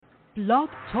Blog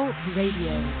Talk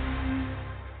Radio.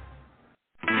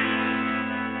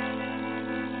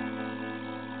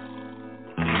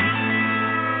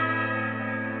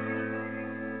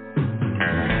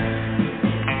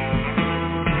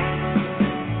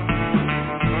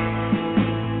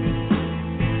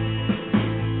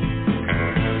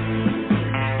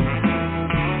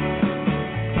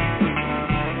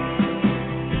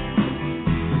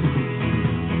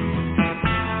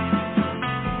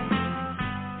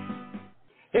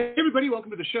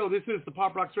 Welcome to the show. This is the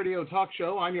Pop Rocks Radio Talk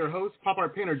Show. I'm your host, pop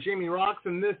art painter Jamie Rocks,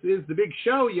 and this is the big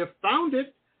show. You found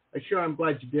it. I'm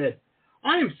glad you did.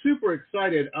 I am super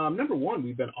excited. Number one,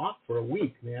 we've been off for a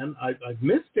week, man. I've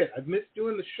missed it. I've missed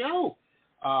doing the show.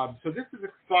 So this is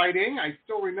exciting. I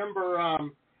still remember,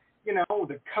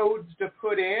 the codes to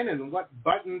put in and what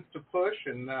buttons to push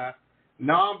and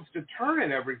knobs to turn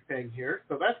and everything here.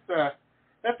 So that's a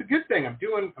good thing. I'm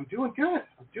doing good.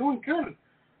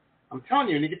 I'm telling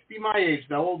you, when you get to be my age,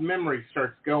 the old memory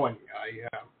starts going. I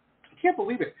can't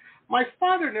believe it. My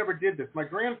father never did this. My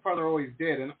grandfather always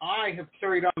did, and I have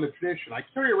carried on the tradition. I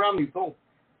carry around these little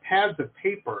pads of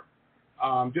paper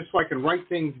just so I can write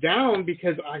things down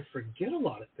because I forget a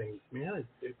lot of things, man.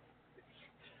 I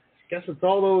guess it's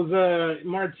all those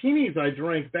martinis I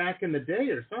drank back in the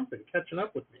day or something catching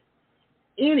up with me.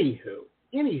 Anywho,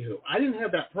 I didn't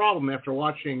have that problem after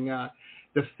watching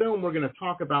the film we're going to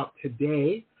talk about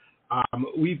today.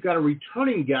 We've got a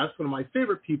returning guest, one of my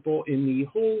favorite people in the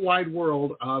whole wide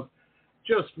world of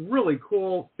just really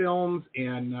cool films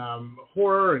and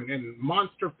horror and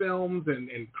monster films and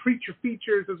creature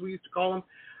features, as we used to call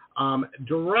them.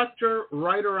 Director,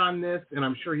 writer on this, and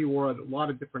I'm sure he wore a lot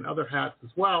of different other hats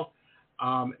as well,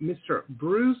 Mr.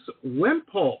 Bruce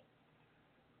Wemple.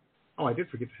 Oh, I did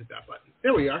forget to hit that button.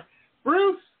 There we are.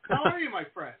 Bruce, how are you, my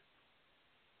friend?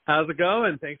 How's it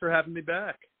going? Thanks for having me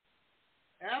back.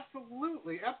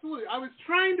 Absolutely. I was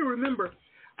trying to remember.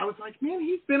 I was like, man,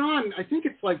 he's been on, I think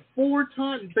it's like 4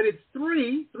 times, but it's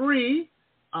three.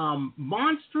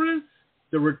 Monstrous,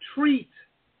 The Retreat,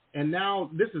 and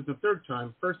now this is the 3rd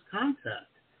time, First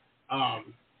Contact.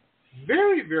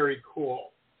 Very, very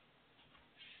cool.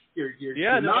 You're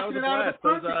knocking it out of the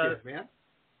park again, man.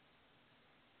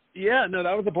 Yeah, no,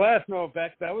 that was a blast. No, in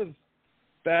fact, that was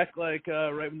back like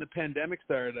right when the pandemic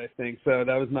started, I think. So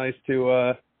that was nice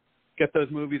to get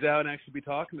those movies out and actually be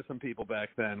talking to some people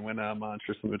back then when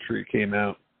Monstrous and the Retreat came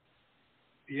out.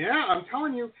 Yeah, I'm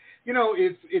telling you,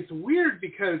 it's weird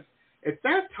because at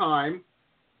that time,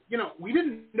 we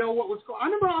didn't know what was going on.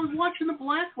 I remember I was watching The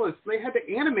Blacklist. They had to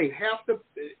animate half the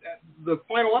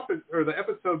final episode or the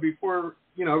episode before,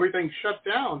 everything shut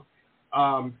down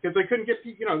because they couldn't get,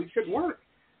 they couldn't work.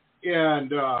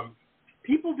 And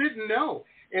people didn't know.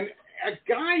 And a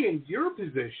guy in your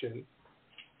position,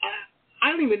 I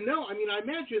don't even know. I mean, I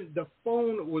imagine the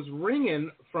phone was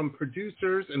ringing from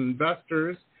producers and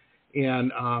investors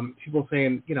and people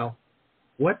saying,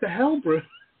 what the hell, Bruce?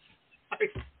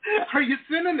 Are you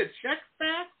sending the checks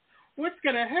back? What's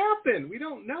going to happen? We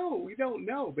don't know.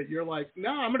 But you're like, no,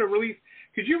 I'm going to release,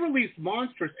 because you released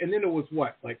Monstrous, and then it was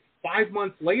what, like 5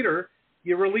 months later,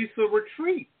 you released The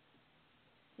Retreat.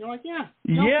 You're like, no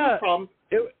problem.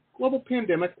 Global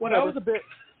pandemic, whatever. That was a bit...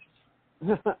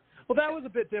 Well, that was a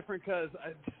bit different because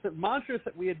Monstrous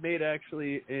that we had made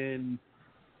actually in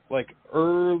late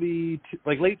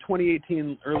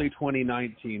 2018, early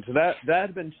 2019. So that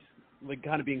had been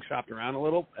kind of being shopped around a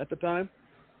little at the time.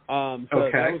 That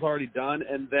was already done.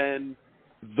 And then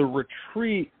The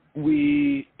Retreat, it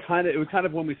was kind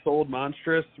of when we sold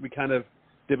Monstrous, we kind of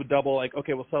did a double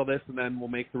okay, we'll sell this and then we'll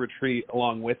make The Retreat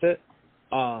along with it.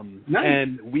 Nice.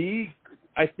 And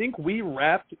I think we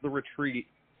wrapped The Retreat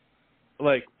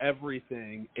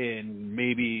everything in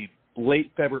maybe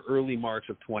late February, early March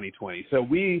of 2020. So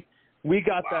we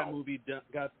got that movie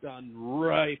got done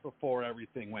right before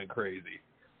everything went crazy.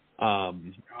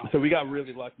 So we got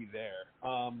really lucky there.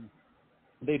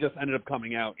 They just ended up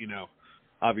coming out,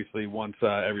 obviously once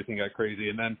everything got crazy.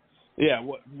 And then,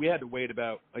 we had to wait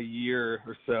about a year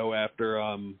or so after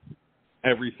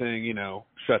everything,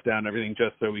 shut down everything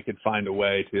just so we could find a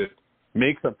way to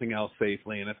make something else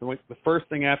safely. And the first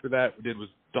thing after that we did was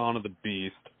Dawn of the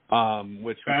Beast,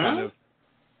 which we kind of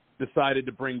decided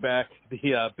to bring back the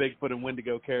Bigfoot and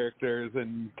Wendigo characters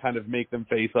and kind of make them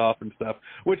face off and stuff,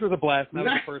 which was a blast. And that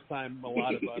was the first time a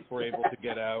lot of us were able to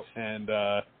get out and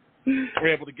were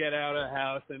able to get out of the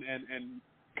house and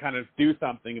kind of do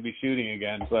something and be shooting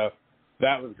again. So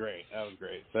that was great.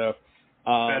 So,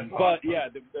 but yeah,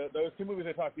 those 2 movies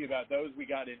I talked to you about, those we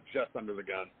got in just under the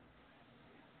gun.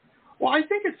 Well, I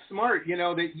think it's smart,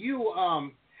 that you,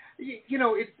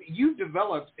 you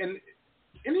developed, and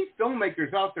any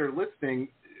filmmakers out there listening,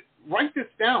 write this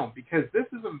down because this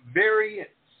is a very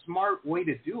smart way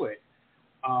to do it.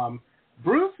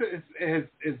 Bruce has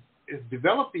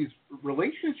developed these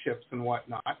relationships and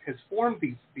whatnot, has formed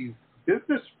these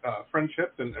business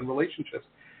friendships and relationships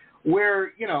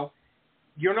where, you know,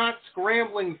 you're not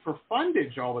scrambling for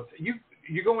fundage all the time.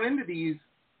 You're going into these,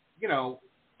 you know,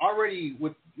 already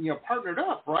with, you know, partnered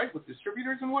up, right, with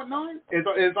distributors and whatnot, as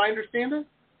I understand it?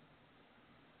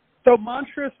 So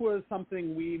Monstrous was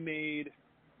something we made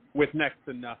with next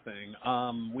to nothing.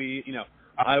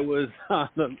 I was on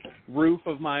the roof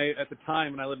of at the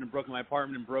time when I lived in Brooklyn, my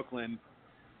apartment in Brooklyn,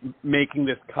 making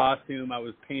this costume. I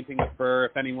was painting a fur.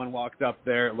 If anyone walked up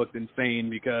there, it looked insane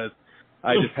because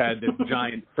I just had this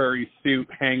giant furry suit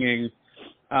hanging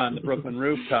on the Brooklyn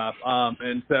rooftop.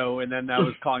 And then that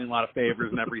was calling a lot of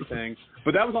favors and everything.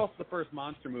 But that was also the first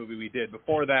monster movie we did.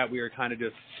 Before that, we were kind of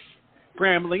just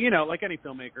scrambling, you know, like any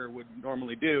filmmaker would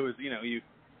normally do is, you know, you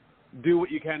do what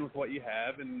you can with what you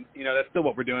have, and, you know, that's still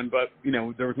what we're doing, but, you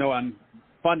know, there was no one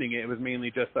funding it. It was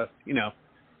mainly just us, you know,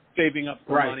 saving up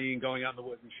some money and going out in the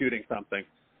woods and shooting something.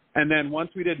 And then once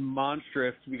we did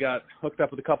Monstrous, we got hooked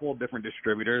up with a couple of different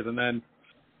distributors, and then,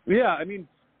 yeah, I mean,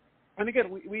 and again,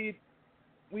 we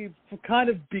kind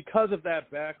of, because of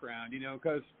that background, you know,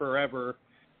 because forever,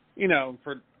 you know,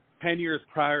 for 10 years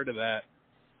prior to that,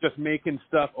 just making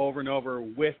stuff over and over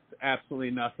with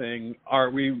absolutely nothing,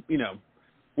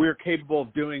 we were capable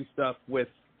of doing stuff with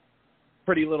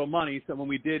pretty little money. So when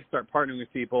we did start partnering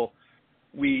with people,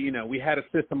 we had a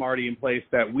system already in place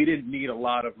that we didn't need a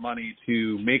lot of money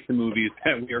to make the movies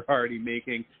that we were already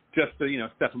making, just to, you know,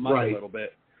 step them up a little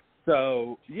bit.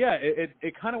 So yeah,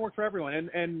 it kind of worked for everyone.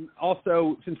 And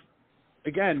also, since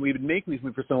again we've been making these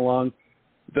movies for so long,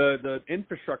 the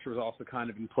infrastructure was also kind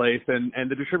of in place, and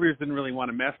the distributors didn't really want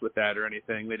to mess with that or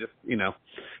anything. They just, you know,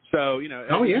 so, you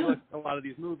know, a lot of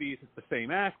these movies, it's the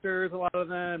same actors, a lot of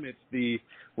them.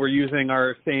 We're using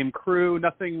our same crew.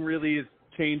 Nothing really has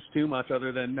changed too much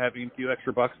other than having a few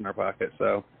extra bucks in our pocket.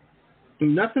 So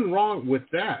nothing wrong with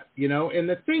that, you know. And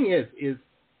the thing is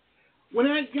when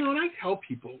I tell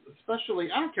people, especially,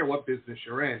 I don't care what business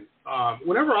you're in,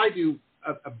 whenever I do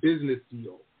a business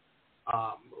deal,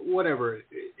 whatever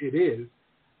it is,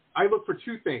 I look for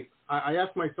two things. I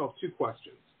ask myself two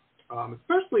questions,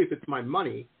 especially if it's my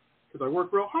money, because I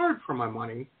work real hard for my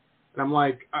money. And I'm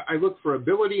like, I look for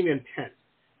ability and intent.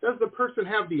 Does the person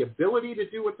have the ability to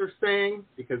do what they're saying?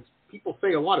 Because people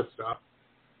say a lot of stuff.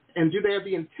 And do they have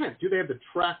the intent? Do they have the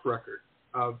track record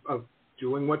of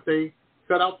doing what they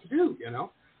set out to do, you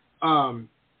know?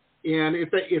 And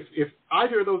if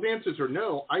either of those answers are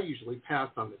no, I usually pass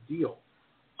on the deal.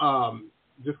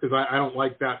 Just because I don't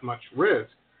like that much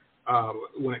risk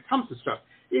when it comes to stuff.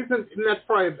 And that's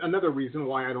probably another reason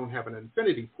why I don't have an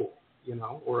infinity pool, you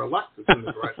know, or a Lexus in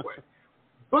the driveway.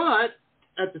 But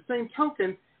at the same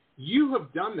token, you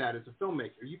have done that as a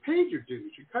filmmaker. You paid your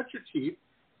dues. You cut your teeth.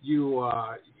 You've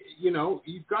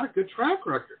got a good track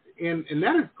record, and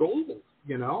that is gold.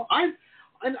 You know,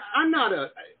 I'm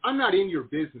not in your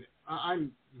business.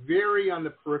 I'm very on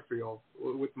the peripheral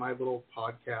with my little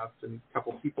podcast and a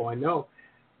couple people I know.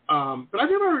 But I've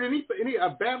never heard any a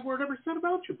bad word ever said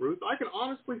about you, Bruce. I can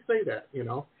honestly say that, you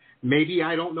know. Maybe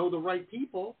I don't know the right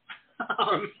people.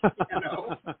 You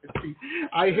know,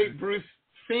 I hate Bruce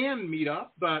fan meetup,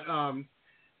 but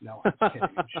no, I'm kidding.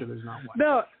 I'm sure there's not one.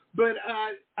 No, but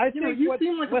I think you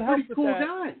seem like a pretty cool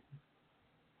guy.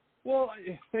 Well,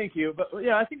 thank you. But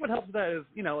yeah, I think what helps with that is,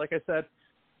 you know, like I said,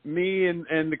 me and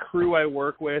the crew I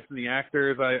work with and the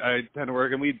actors I tend to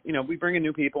work, and we bring in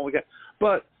new people.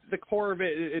 But the core of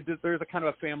it there's a kind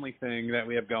of a family thing that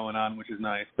we have going on, which is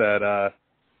nice. That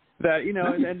you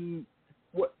know, and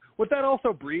what that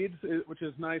also breeds, which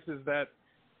is nice, is that,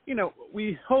 you know,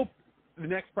 we hope the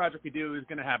next project we do is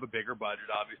going to have a bigger budget,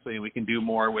 obviously, and we can do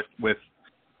more with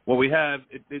what we have.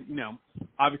 You know,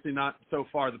 obviously not so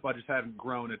far. The budgets haven't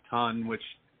grown a ton, which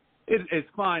it's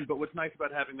fine. But what's nice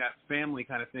about having that family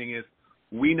kind of thing is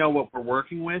we know what we're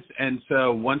working with, and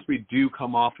so once we do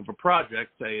come off of a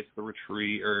project, say it's The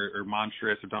Retreat or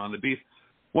Monstrous or Dawn of the Beast,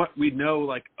 what we know,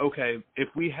 like, okay, if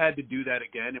we had to do that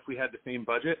again, if we had the same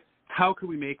budget, how can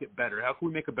we make it better? How can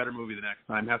we make a better movie the next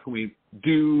time? How can we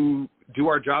do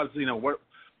our jobs? You know,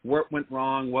 what went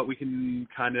wrong? What we can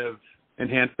kind of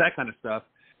enhance, that kind of stuff.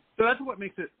 So that's what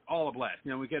makes it all a blast.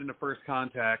 You know, we get into First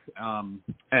Contact,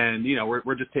 and, you know,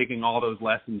 we're just taking all those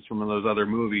lessons from those other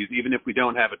movies. Even if we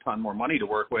don't have a ton more money to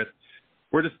work with,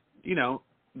 we're just, you know,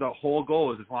 the whole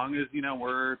goal is, as long as, you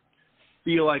know,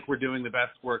 feel like we're doing the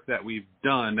best work that we've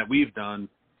done,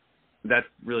 that's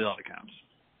really all that counts.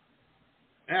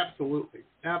 Absolutely.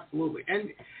 And,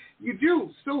 You do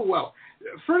so well.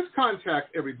 First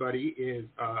Contact, everybody, is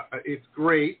it's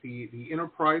great. The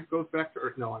Enterprise goes back to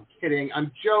Earth. No, I'm kidding.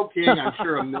 I'm joking. I'm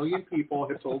sure a million people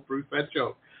have told Bruce that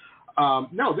joke.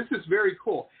 No, this is very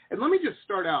cool. And let me just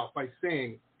start out by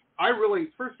saying,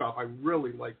 first off, I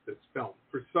really like this film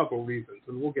for several reasons,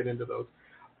 and we'll get into those.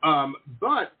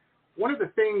 But one of the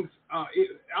things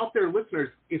out there, listeners,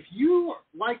 if you,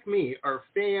 like me, are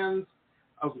fans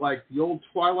of like the old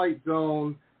Twilight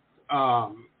Zone,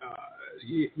 what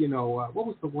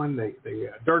was the one not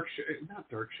Dark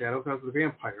Shadows, that was the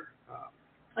vampire.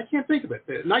 I can't think of it.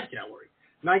 The Night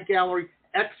Gallery,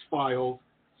 X-Files,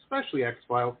 especially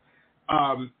X-Files.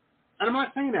 And I'm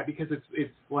not saying that because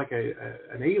it's like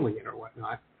an alien or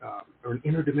whatnot, or an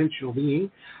interdimensional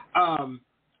being. I'm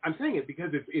saying it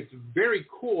because it's very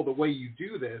cool the way you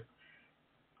do this.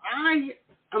 I'm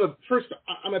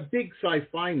a big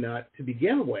sci-fi nut to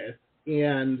begin with,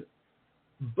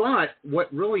 but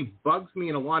what really bugs me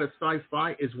in a lot of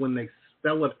sci-fi is when they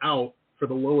spell it out for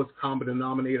the lowest common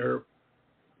denominator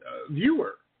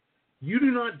viewer. You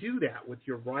do not do that with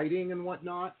your writing and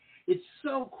whatnot. It's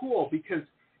so cool because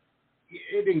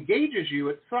it engages you,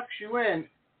 it sucks you in,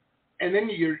 and then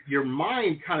your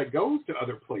mind kind of goes to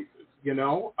other places. It's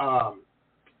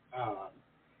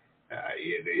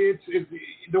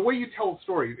the way you tell a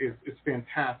story is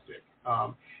fantastic.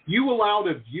 You allow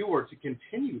the viewer to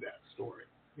continue that story.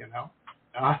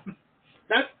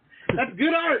 That's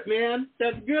good art, man.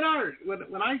 That's good art.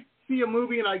 When I see a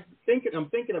movie and I'm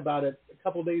thinking about it a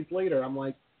couple days later, I'm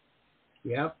like,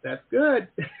 yep, that's good.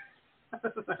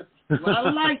 That's what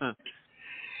I like.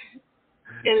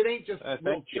 And it ain't just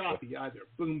real choppy either.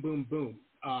 Boom, boom, boom.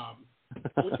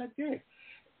 Which I dig.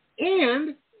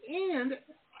 And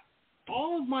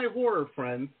all of my horror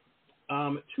friends,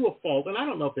 to a fault, and I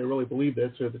don't know if they really believe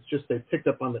this or if it's just they picked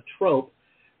up on the trope,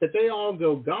 that they all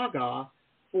go gaga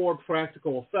for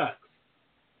practical effects.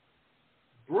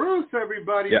 Bruce,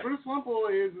 everybody, yeah. Bruce Wemple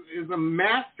is a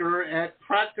master at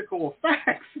practical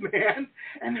effects, man,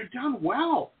 and they're done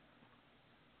well.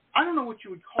 I don't know what you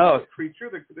would call the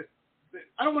creature.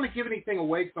 I don't want to give anything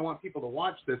away because I want people to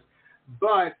watch this,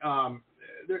 but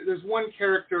there's one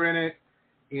character in it,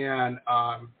 and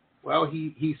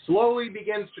he slowly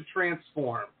begins to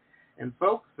transform. And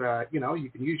folks, you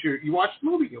can you watch the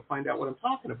movie, you'll find out what I'm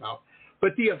talking about.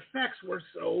 But the effects were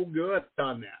so good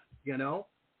on that,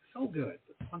 so good.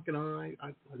 The sunken eye,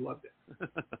 I loved it.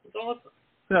 It's awesome.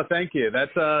 No, thank you.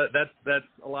 That's a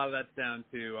lot of that's down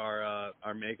to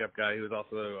our makeup guy who was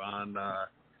also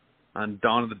on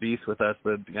Dawn of the Beast with us,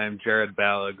 the guy named Jared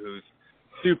Ballag, who's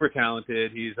super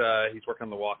talented. He's working on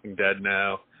The Walking Dead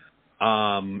now,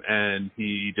 and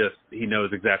he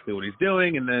knows exactly what he's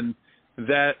doing. And then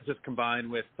that just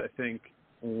combined with, I think,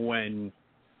 when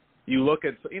you look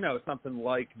at something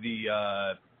like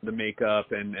the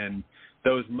makeup and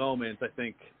those moments, I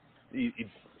think if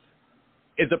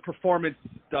the performance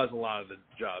does a lot of the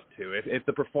job too. If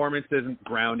the performance isn't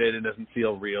grounded and doesn't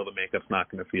feel real, the makeup's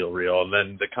not going to feel real. And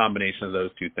then the combination of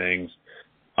those two things,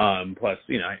 plus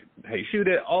how you shoot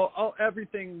it,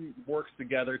 everything works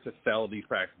together to sell these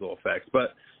practical effects.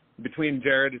 But between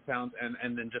Jared, his talent,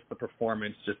 and then just the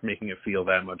performance, just making it feel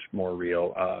that much more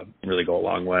real, really go a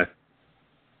long way.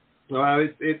 Well,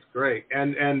 it's great,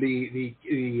 and the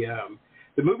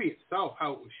movie itself,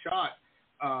 how it was shot,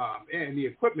 and the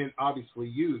equipment obviously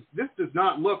used. This does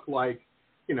not look like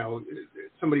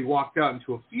somebody walked out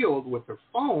into a field with their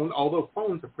phone. Although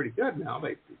phones are pretty good now,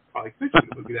 they probably could shoot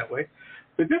a movie that way.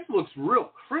 But this looks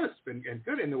real crisp and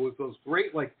good, and there was those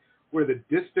great where the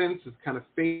distance is kind of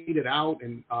faded out,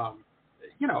 and and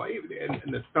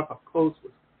the stuff up close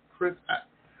was crisp.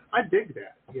 I dig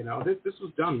that. This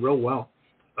was done real well.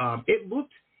 It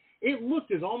looked,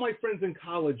 as all my friends in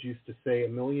college used to say a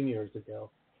million years ago,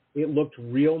 it looked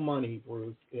real money,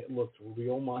 Bruce. It looked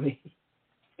real money.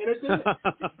 And it did.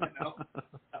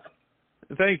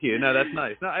 Thank you. No, that's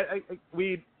nice. No, I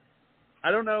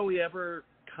don't know. We ever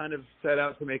kind of set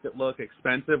out to make it look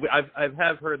expensive. I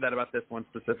have heard that about this one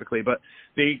specifically, but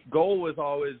the goal was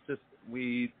always just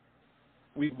we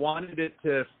wanted it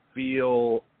to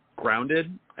feel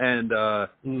grounded, and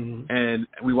and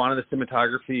we wanted the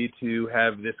cinematography to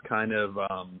have this kind of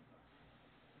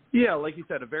like you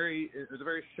said, it was a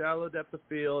very shallow depth of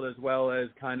field, as well as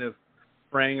kind of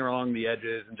fraying along the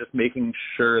edges and just making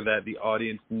sure that the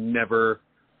audience never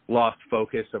lost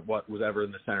focus of what was ever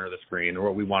in the center of the screen or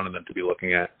what we wanted them to be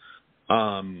looking at.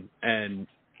 And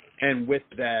with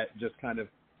that, just kind of,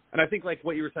 and I think like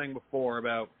what you were saying before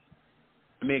about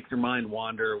it makes your mind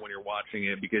wander when you're watching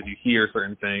it because you hear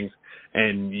certain things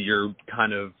and you're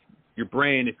kind of, your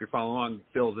brain, if you're following along,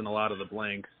 fills in a lot of the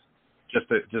blanks just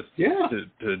to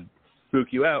spook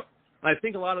you out. And I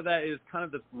think a lot of that is kind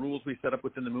of the rules we set up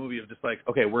within the movie of just like,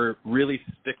 okay, we're really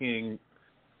sticking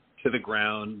to the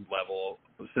ground level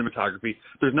of cinematography.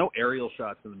 There's no aerial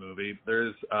shots in the movie.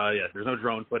 There's no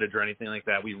drone footage or anything like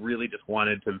that. We really just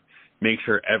wanted to make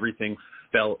sure everything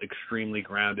felt extremely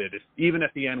grounded. Even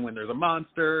at the end when there's a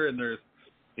monster and there's,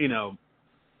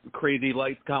 crazy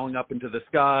lights calling up into the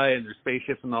sky and there's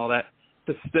spaceships and all that,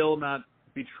 to still not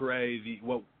betray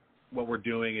what we're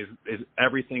doing is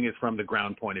everything is from the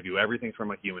ground point of view. Everything's from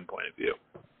a human point of view.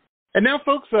 And now,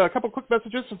 folks, a couple quick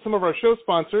messages from some of our show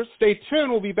sponsors. Stay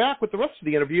tuned. We'll be back with the rest of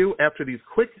the interview after these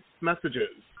quick messages.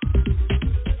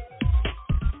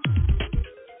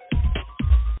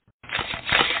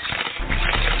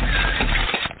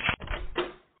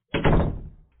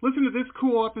 Listen to this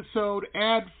cool episode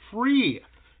ad-free.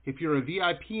 If you're a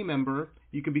VIP member,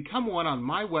 you can become one on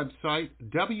my website,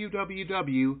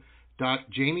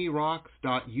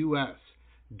 www.jamierocks.us.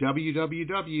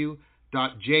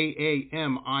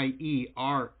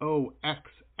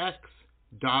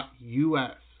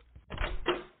 www.jamieroxx.us.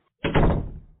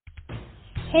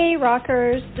 Hey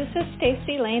rockers, this is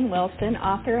Stacey Lane Wilson,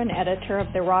 author and editor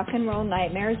of the Rock and Roll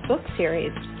Nightmares book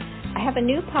series. I have a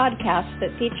new podcast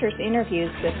that features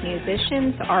interviews with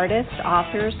musicians, artists,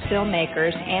 authors,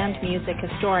 filmmakers, and music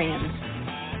historians.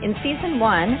 In Season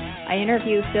 1, I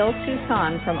interview Phil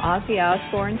Soussan from Ozzy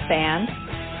Osbourne's band,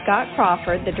 Scott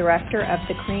Crawford, the director of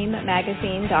the Cream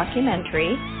magazine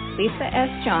documentary, Lisa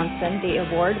S. Johnson, the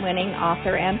award-winning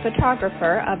author and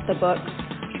photographer of the books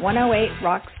 108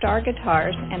 Rockstar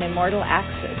Guitars and Immortal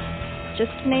Axes,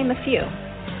 just to name a few.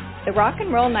 The Rock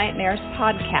and Roll Nightmares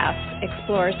podcast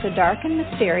explores the dark and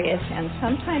mysterious and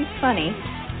sometimes funny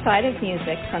side of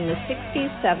music from the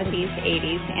 60s, 70s,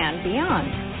 80s, and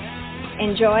beyond.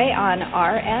 Enjoy on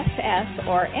RSS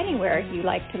or anywhere you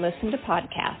like to listen to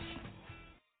podcasts.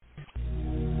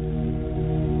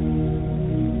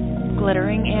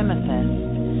 Glittering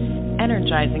amethyst,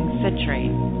 energizing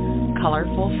citrine,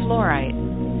 colorful fluorite,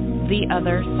 the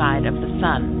other side of the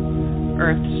sun,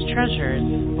 Earth's treasures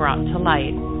brought to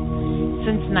light.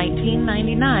 Since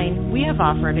 1999, we have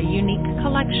offered a unique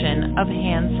collection of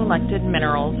hand-selected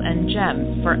minerals and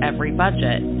gems for every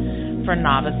budget, for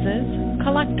novices,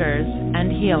 collectors,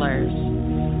 and healers.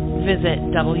 Visit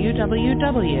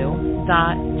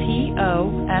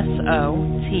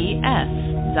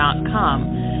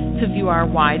www.tosots.com to view our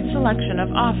wide selection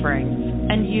of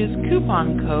offerings and use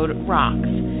coupon code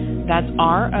ROXX, that's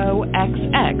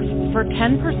ROXX, for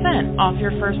 10% off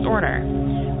your first order.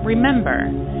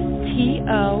 Remember,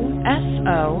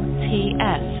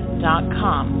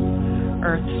 TOSOTS.com,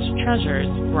 Earth's treasures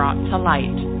brought to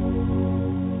light.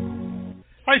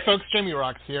 Hi folks, Jamie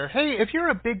Rocks here. Hey, if you're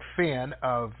a big fan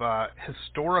of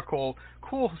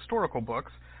cool historical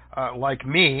books like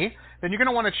me, then you're going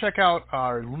to want to check out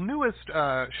our newest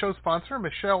show sponsor,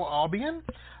 Michelle Albion.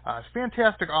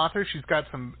 Fantastic author. She's got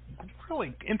some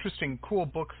really interesting, cool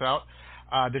books out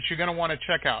that you're going to want to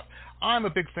check out. I'm a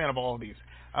big fan of all of these.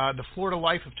 The Florida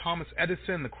Life of Thomas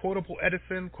Edison, the Quotable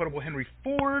Edison, Quotable Henry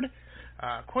Ford,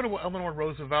 Quotable Eleanor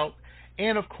Roosevelt,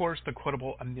 and of course the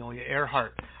Quotable Amelia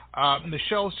Earhart.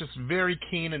 Michelle's just very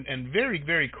keen and very,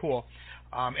 very cool,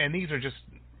 and these are just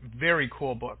very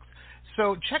cool books.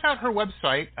 So check out her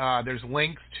website. There's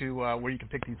links to where you can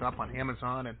pick these up on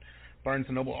Amazon and Barnes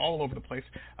 & Noble, all over the place.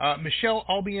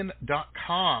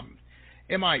 MichelleAlbion.com,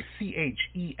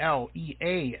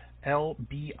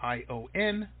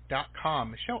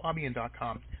 MichelleAlbion.com,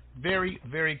 MichelleAlbion.com. Very,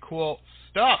 very cool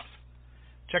stuff.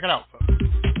 Check it out, folks.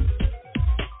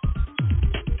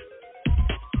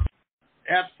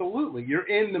 Absolutely. You're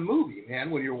in the movie,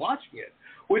 man, when you're watching it,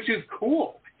 which is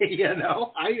cool. You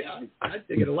know, I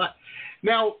dig it a lot.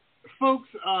 Now, folks,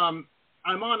 I'm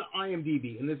on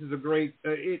IMDb, and this is a great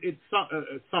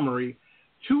summary.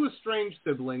 Two estranged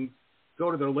siblings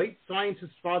go to their late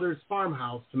scientist father's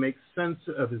farmhouse to make sense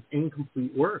of his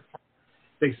incomplete work.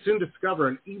 They soon discover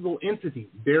an evil entity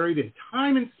buried in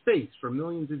time and space for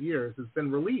millions of years has been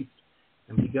released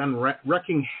and begun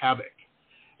wreaking havoc.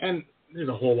 And there's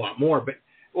a whole lot more, but,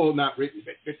 well, not really,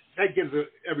 but that gives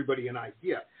everybody an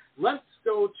idea. Let's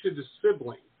go to the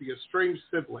siblings, the estranged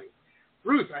siblings.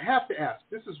 Ruth, I have to ask,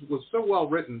 was so well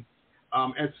written.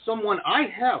 As someone, I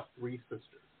have three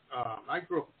sisters. I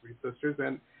grew up with three sisters,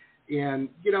 and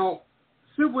you know,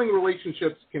 sibling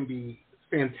relationships can be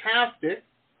fantastic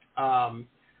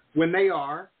when they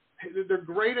are. They're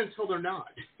great until they're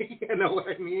not. You know what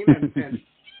I mean? And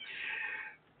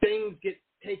things get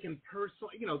taken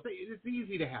personally. You know, it's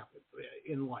easy to happen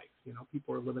in life. You know,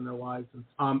 people are living their lives. And,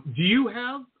 do you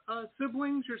have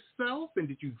siblings yourself? And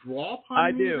did you draw upon I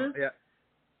any do. of this? Yeah.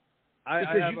 I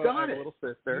have a little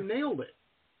sister. You nailed it.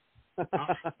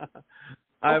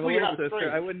 I have a little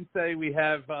sister. I wouldn't say we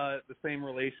have the same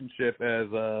relationship as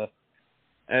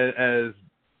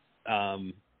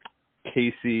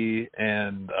Casey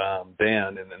and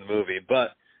Dan in the movie,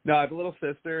 but no, I have a little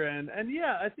sister, and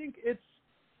yeah, I think it's,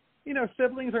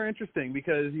 siblings are interesting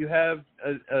because you have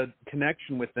a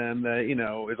connection with them that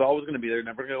is always going to be there,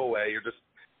 never going to go away.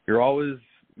 You're always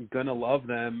going to love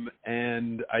them,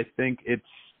 and I think it's,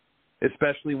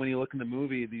 especially when you look in the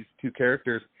movie, these two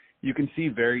characters, you can see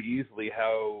very easily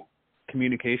how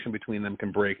communication between them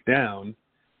can break down.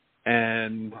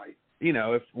 And,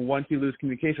 if once you lose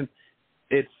communication,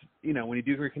 it's, when you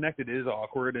do reconnect, it is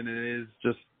awkward and it is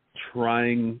just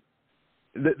trying.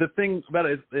 The thing about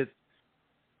it is it's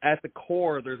at the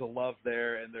core, there's a love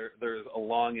there and there's a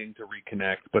longing to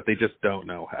reconnect, but they just don't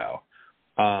know how.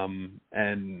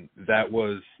 And that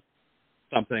was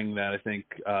something that I think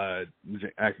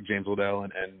actor James Waddell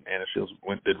and Anna Shields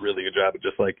did a really good job of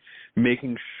just like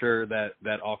making sure that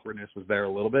awkwardness was there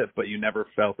a little bit, but you never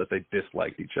felt that they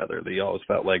disliked each other. They always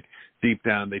felt like deep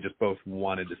down they just both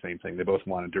wanted the same thing. They both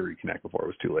wanted to reconnect before it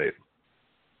was too late.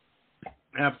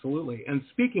 Absolutely. And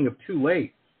speaking of too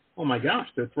late, oh my gosh,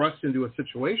 they're thrust into a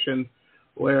situation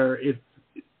where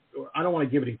I don't want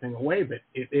to give anything away, but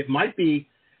it might be,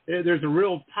 there's a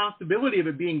real possibility of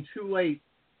it being too late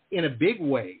in a big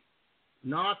way.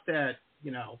 Not that,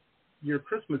 your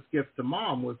Christmas gift to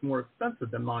mom was more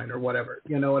expensive than mine or whatever.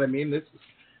 You know what I mean? This is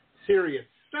serious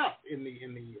stuff in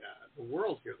the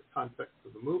world here, the context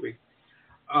of the movie.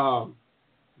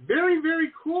 Very, very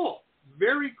cool.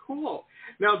 Very cool.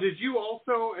 Now, did you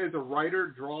also, as a writer,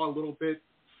 draw a little bit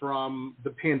from the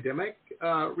pandemic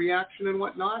reaction and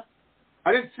whatnot?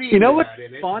 I didn't see any of that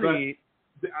in it. Funny?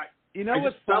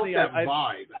 What's funny? That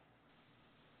vibe.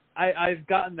 I've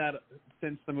gotten that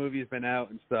since the movie's been out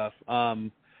and stuff.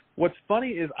 What's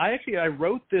funny is I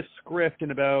wrote this script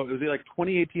in it was like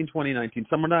 2018, 2019,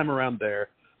 sometime around there,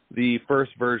 the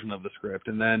first version of the script.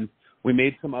 And then we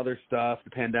made some other stuff. The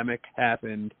pandemic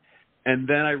happened. And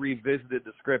then I revisited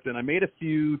the script, and I made a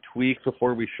few tweaks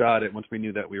before we shot it once we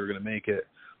knew that we were going to make it.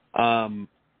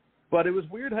 But it was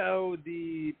weird how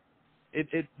the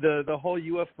whole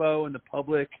UFO and the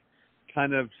public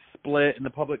kind of split, and the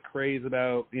public craze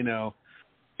about, is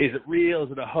it real?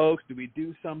 Is it a hoax? Do we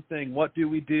do something? What do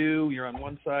we do? You're on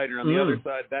one side, you're on the other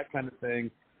side, that kind of thing.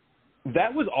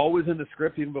 That was always in the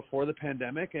script even before the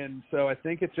pandemic, and so I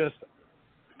think it just,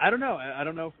 I don't know. I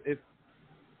don't know if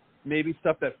maybe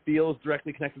stuff that feels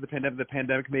directly connected to the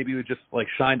pandemic maybe would just like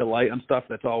shine a light on stuff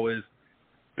that's always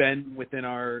been within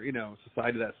our,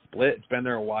 society, that split. It's been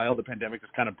there a while. The pandemic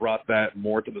just kind of brought that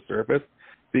more to the surface,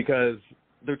 because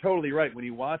they're totally right. When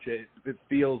you watch it, it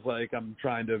feels like I'm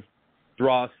trying to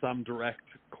draw some direct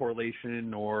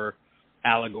correlation or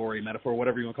allegory, metaphor,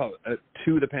 whatever you want to call it,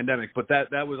 to the pandemic. But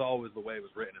that was always the way it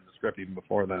was written in the script even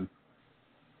before then.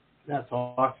 That's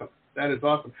awesome. That is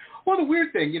awesome. Well, the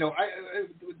weird thing,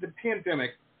 the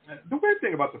pandemic, the weird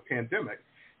thing about the pandemic,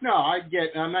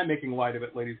 I'm not making light of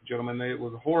it, ladies and gentlemen. It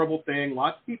was a horrible thing.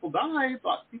 Lots of people died.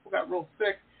 Lots of people got real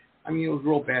sick. I mean, it was a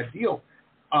real bad deal.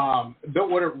 But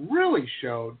what it really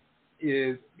showed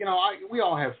is, we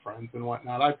all have friends and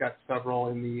whatnot. I've got several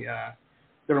in that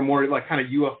are more like kind of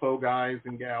UFO guys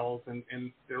and gals, and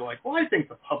they're like, well, I think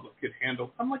the public could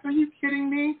handle. I'm like, are you kidding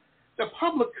me? The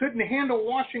public couldn't handle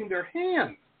washing their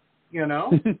hands. I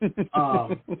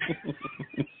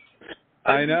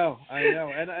know,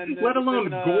 and let alone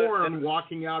Gorn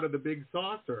walking out of the big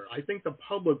saucer. I think the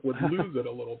public would lose it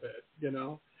a little bit.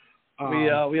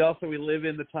 We live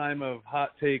in the time of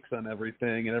hot takes on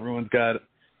everything, and everyone's got to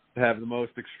have the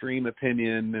most extreme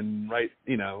opinion and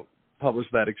publish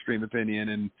that extreme opinion,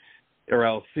 and or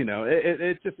else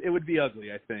it would be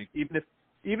ugly. I think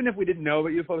even if we didn't know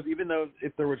about UFOs, even though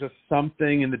if there was just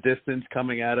something in the distance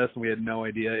coming at us and we had no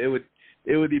idea, it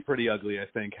would be pretty ugly, I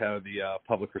think, how the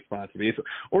public response would be,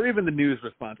 or even the news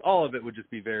response. All of it would just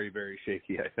be very, very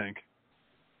shaky, I think.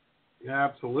 Yeah,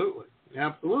 absolutely.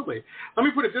 Absolutely. Let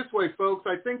me put it this way, folks.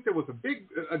 I think there was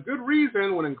a good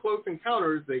reason when in Close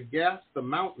Encounters they gassed the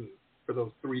mountain for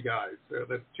those three guys,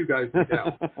 the two guys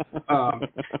down. I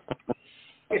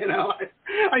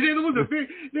think it was a big.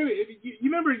 You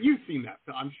remember? You've seen that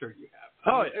film. I'm sure you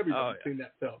have. Everybody's seen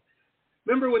that film.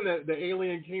 Remember when the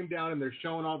alien came down and they're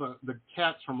showing all the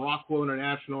cats from Rockwell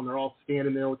International, and they're all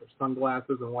standing there with their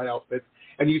sunglasses and white outfits,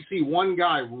 and you see one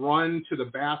guy run to the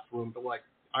bathroom to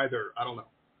either, I don't know,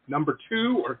 number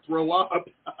 2 or throw up.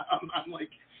 I'm like,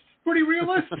 pretty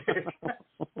realistic.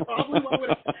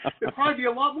 There'd probably be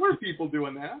a lot more people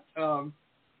doing that. And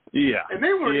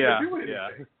they weren't even doing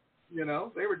anything.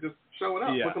 They were just showing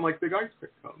up looking like big ice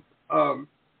pick cones. I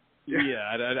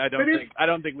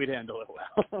don't think we'd handle it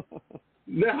well.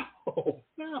 No.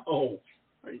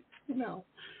 Right? No.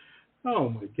 Oh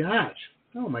my gosh.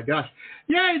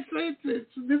 Yeah, it's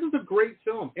this is a great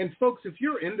film. And folks, if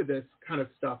you're into this kind of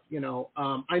stuff, I know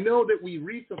that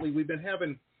we've been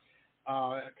having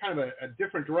kind of a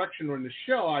different direction on the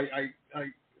show. I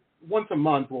once a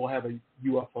month we'll have a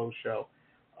UFO show.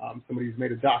 Somebody who's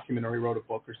made a documentary, wrote a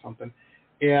book or something,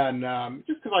 and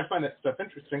just because I find that stuff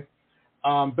interesting.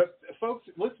 But folks,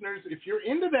 listeners, if you're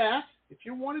into that, if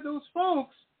you're one of those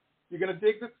folks, you're gonna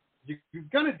dig this. You're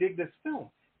gonna dig this film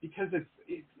because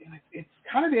it's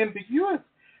kind of ambiguous,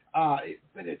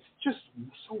 but it's just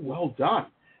so well done.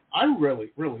 I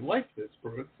really like this,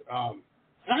 Bruce. And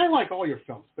I like all your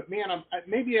films, but man,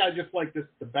 maybe I just like this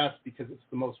the best because it's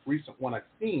the most recent one I've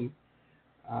seen.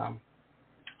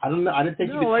 I don't know. I didn't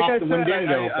think you could top the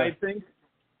Wendigo. I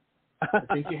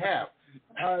think you have.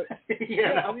 I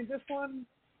mean, this one,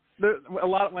 a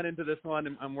lot went into this one,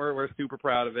 and we're super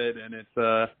proud of it. And it's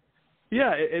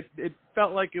it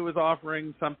felt like it was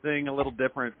offering something a little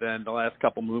different than the last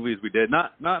couple movies we did.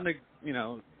 Not in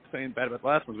saying bad about the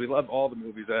last ones. We love all the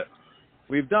movies that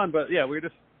we've done, but yeah, we're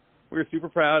super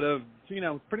proud of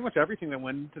pretty much everything that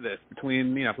went into this,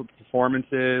 between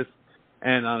performances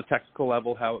and on a technical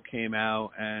level how it came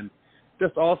out, and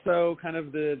just also kind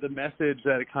of the message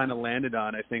that it kind of landed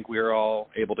on. I think we were all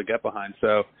able to get behind.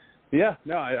 So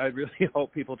I really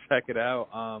hope people check it out.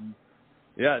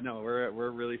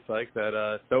 We're really psyched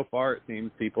that so far it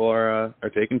seems people are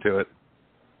taking to it.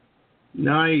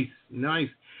 Nice.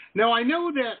 Now I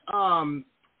know that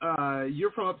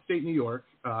you're from upstate New York.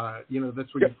 That's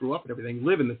where you grew up and everything.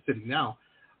 Live in the city now.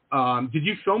 Did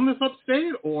you film this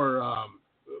upstate or?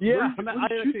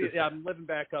 I'm living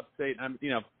back upstate. I'm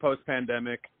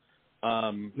post-pandemic.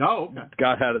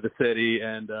 Got out of the city,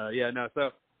 and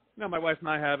So my wife and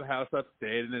I have a house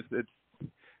upstate, and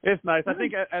it's nice. I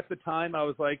think at the time I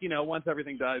was like, once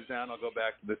everything dies down, I'll go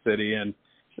back to the city, and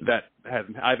I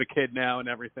have a kid now and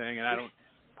everything, and I don't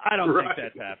think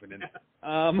that's happening.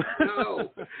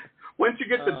 No. Once you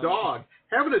get the dog,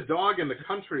 having a dog in the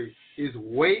country is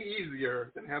way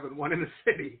easier than having one in the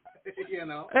city.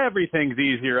 Everything's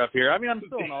easier up here. I mean, I'm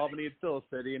still in Albany; it's still a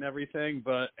city and everything,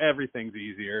 but everything's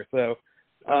easier. So,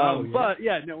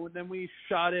 then we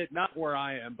shot it not where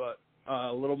I am, but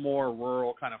a little more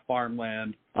rural kind of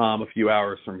farmland. A few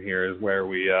hours from here is where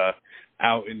we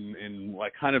out in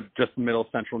like kind of just middle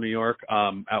central New York,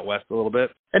 out west a little bit.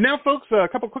 And now, folks, a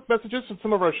couple quick messages from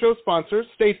some of our show sponsors.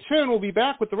 Stay tuned. We'll be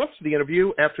back with the rest of the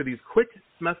interview after these quick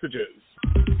messages.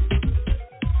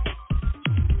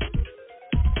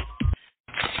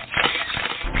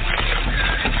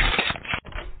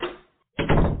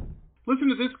 Listen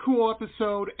to this cool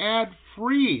episode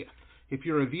ad-free. If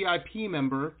you're a VIP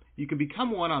member, you can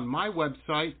become one on my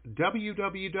website,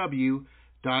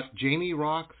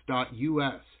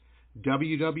 www.jamierocks.us,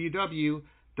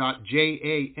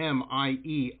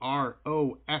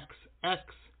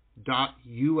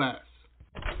 www.jamieroxx.us.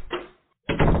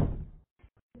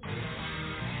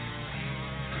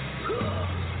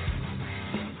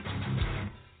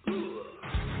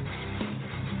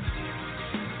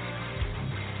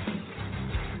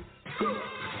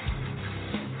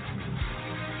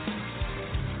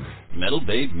 Metal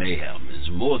Babe Mayhem is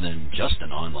more than just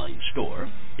an online store,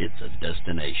 it's a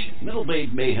destination.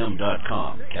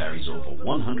 MetalBabeMayhem.com carries over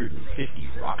 150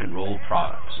 rock and roll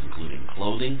products, including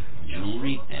clothing,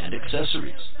 jewelry, and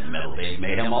accessories. Metal Babe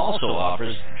Mayhem also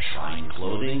offers shrine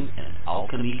clothing and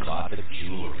alchemy gothic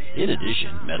jewelry. In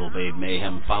addition, Metal Babe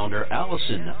Mayhem founder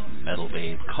Allison Metal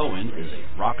Babe Cohen is a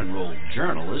rock and roll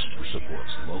journalist who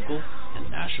supports local and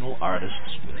national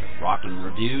artists with rockin'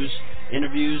 reviews,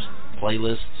 interviews,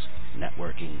 playlists,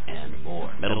 networking, and more.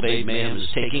 Metal Babe Mayhem is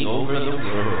taking over the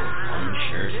world, one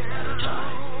shirt at a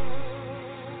time.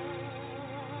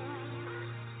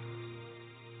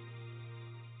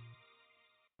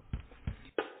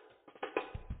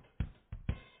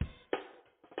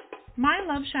 My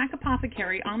Love Shack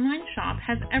Apothecary online shop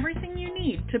has everything you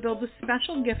need to build a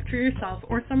special gift for yourself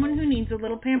or someone who needs a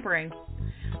little pampering.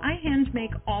 I hand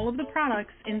make all of the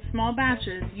products in small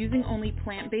batches using only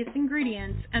plant-based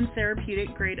ingredients and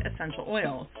therapeutic-grade essential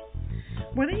oils.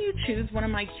 Whether you choose one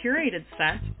of my curated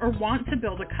sets or want to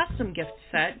build a custom gift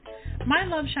set, My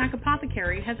Love Shack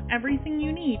Apothecary has everything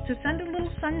you need to send a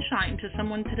little sunshine to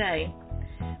someone today.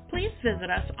 Please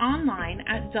visit us online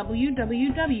at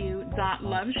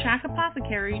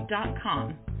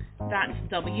www.loveshackapothecary.com. That's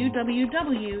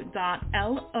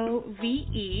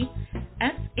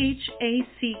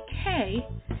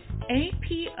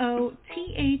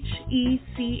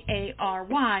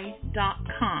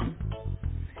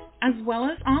as well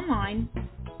as online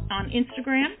on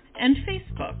Instagram and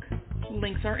Facebook.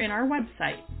 Links are in our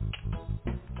website.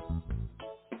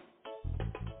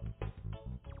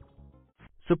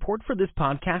 Support for this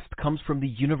podcast comes from the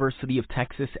University of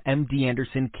Texas MD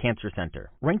Anderson Cancer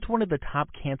Center, ranked one of the top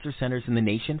cancer centers in the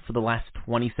nation for the last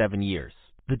 27 years.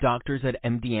 The doctors at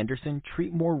MD Anderson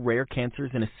treat more rare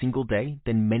cancers in a single day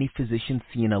than many physicians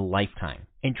see in a lifetime,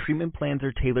 and treatment plans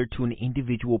are tailored to an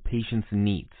individual patient's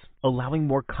needs, allowing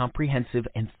more comprehensive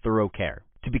and thorough care.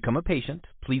 To become a patient,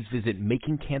 please visit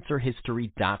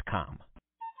makingcancerhistory.com.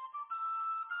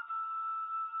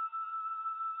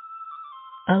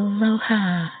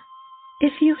 Aloha.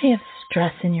 If you have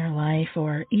stress in your life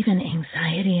or even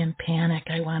anxiety and panic,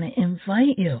 I want to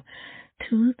invite you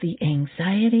to the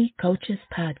Anxiety Coaches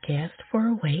Podcast for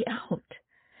a way out.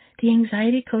 The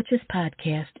Anxiety Coaches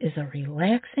Podcast is a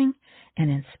relaxing and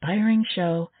inspiring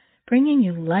show bringing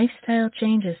you lifestyle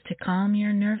changes to calm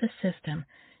your nervous system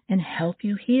and help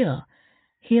you heal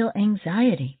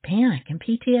anxiety, panic, and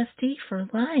PTSD for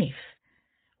life.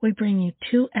 We bring you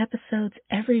 2 episodes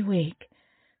every week.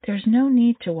 There's no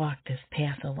need to walk this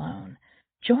path alone.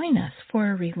 Join us for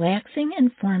a relaxing,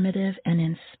 informative, and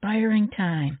inspiring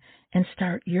time and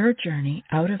start your journey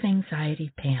out of anxiety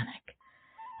panic.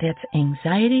 That's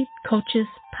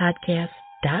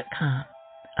anxietycoachespodcast.com.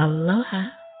 Aloha.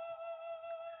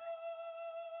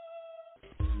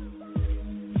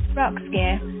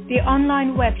 Roxgear, the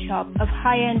online web shop of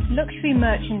high-end luxury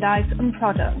merchandise and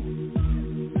products,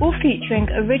 all featuring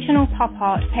original pop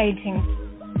art paintings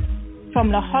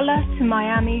from La Jolla to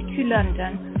Miami to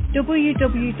London.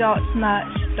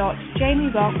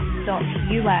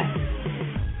 www.merch.jamierox.us.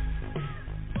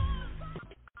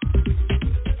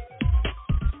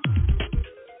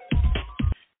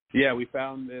 Yeah, we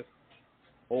found this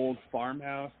old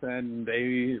farmhouse, and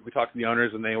we talked to the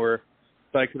owners, and they were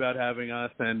psyched about having us.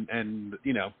 And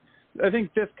you know, I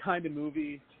think this kind of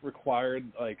movie required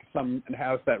like some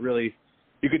house that really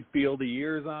you could feel the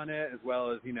years on it, as well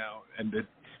as and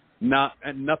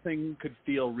nothing could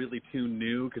feel really too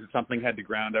new because something had to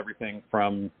ground everything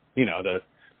from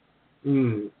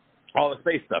all the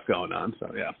space stuff going on.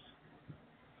 So yeah.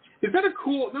 Is that a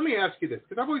cool? Let me ask you this,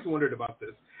 because I've always wondered about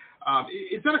this.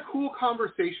 Is that a cool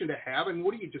conversation to have? And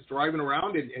what are you just driving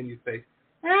around and you say,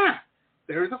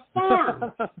 there's a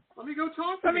farm. Let me go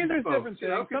talk to I mean, there's folks, different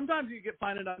things. Sometimes you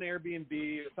find it on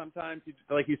Airbnb, or sometimes,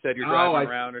 like you said, you're driving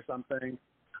around or something.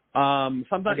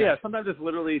 Sometimes it's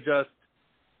literally just,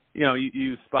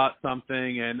 you spot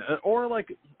something or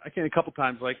like, I can a couple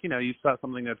times, like, you spot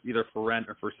something that's either for rent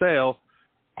or for sale,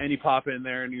 and you pop in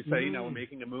there and you say, we're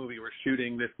making a movie, we're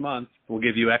shooting this month, we'll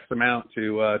give you X amount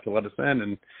to let us in,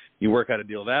 and you work out a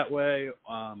deal that way.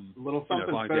 A little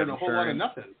something's better than a whole lot of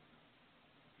nothing.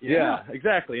 Yeah,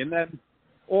 exactly. And then,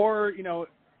 or,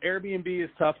 Airbnb is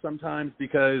tough sometimes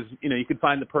because, you could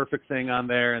find the perfect thing on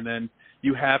there, and then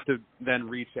you have to then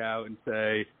reach out and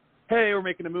say, hey, we're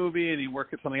making a movie, and you work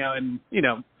something out. And,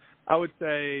 I would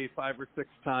say 5 or 6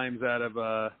 times out of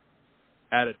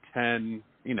 10,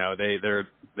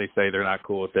 they say they're not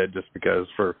cool with it just because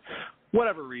for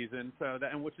whatever reason. So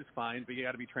that, and which is fine, but you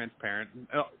got to be transparent.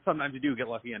 Sometimes you do get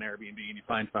lucky on Airbnb and you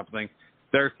find something.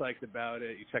 They're psyched about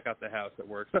it. You check out the house that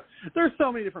works. So there's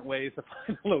so many different ways to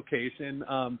find a location.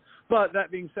 But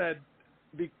that being said,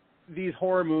 these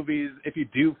horror movies, if you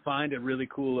do find a really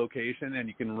cool location and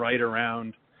you can write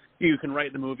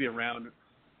the movie around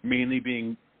mainly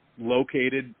being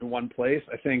located in one place,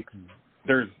 I think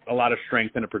there's a lot of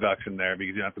strength in a production there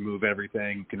because you don't have to move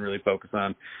everything. You can really focus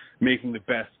on making the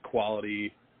best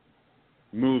quality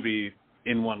movie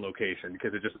in one location,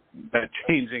 because that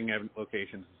changing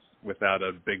locations without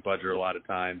a big budget or a lot of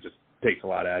time just takes a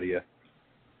lot out of you.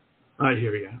 I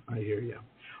hear you.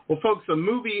 Well, folks, the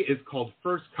movie is called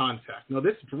First Contact. Now,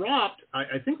 this dropped,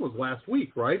 I think it was last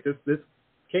week, right? This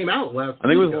came out last week. I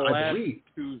think it was last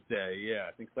Tuesday. Yeah,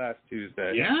 I think last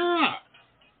Tuesday. Yeah.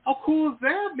 How cool is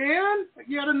that, man?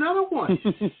 Yet another one.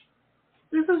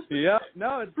 Yeah,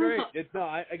 no, it's great.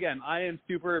 I am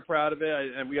super proud of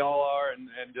it, and we all are, and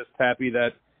just happy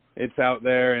that it's out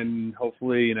there, and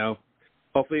hopefully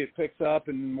it picks up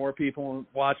and more people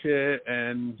watch it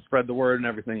and spread the word and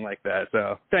everything like that.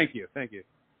 So thank you.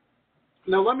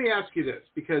 Now let me ask you this,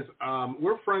 because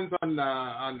we're friends on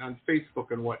Facebook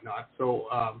and whatnot. So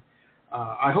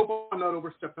I hope I'm not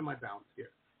overstepping my bounds here.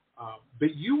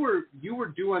 But you were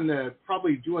doing the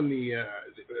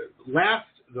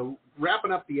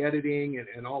wrapping up the editing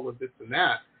and all of this and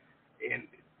that, and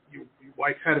your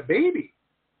wife had a baby.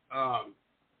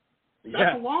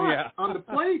 That's a lot on the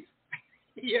plate.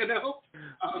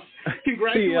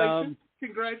 Congratulations.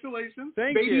 Congratulations.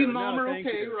 Thank Baby you. and mom are thank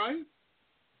okay, you. right?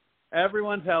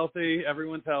 Everyone's healthy.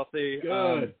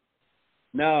 Good.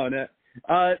 No.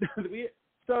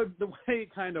 So the way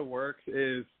it kind of works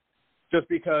is just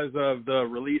because of the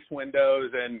release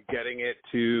windows and getting it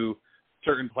to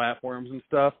certain platforms and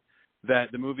stuff,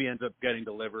 that the movie ends up getting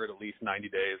delivered at least 90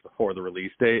 days before the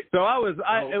release date. So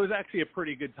it was actually a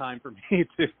pretty good time for me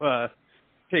to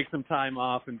take some time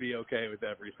off and be okay with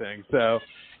everything. So,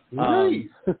 nice.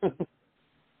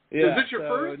 Yeah. Is this your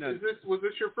first? No, Was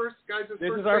this your first, guys?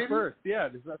 This is our first. Yeah,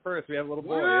 this is our first. We have a little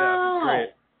boy. Wow. Yeah,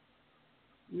 it's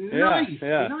great. Nice.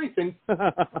 Yeah. Nice. And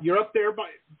you're up there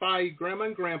by Grandma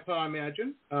and Grandpa, I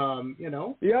imagine.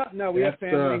 Yeah. No, we have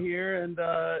family here, and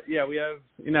we have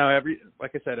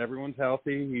like I said, everyone's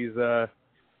healthy.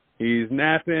 He's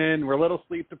napping. We're a little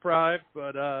sleep deprived,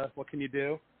 but what can you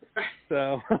do?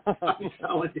 So I'm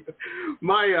telling you,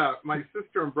 my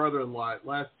sister and brother-in-law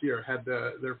last year had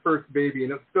their first baby,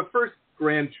 and it's the first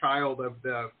grandchild of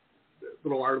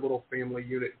our little family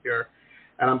unit here.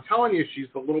 And I'm telling you, she's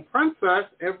the little princess.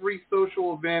 Every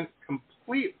social event,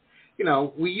 complete.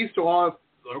 We used to all,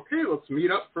 okay, let's meet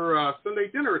up for Sunday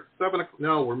dinner at 7 o'clock.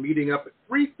 No, we're meeting up at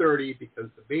 3:30 because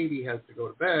the baby has to go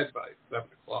to bed by 7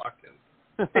 o'clock.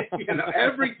 And,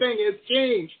 everything has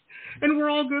changed. And we're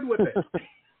all good with it.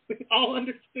 We all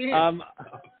understand.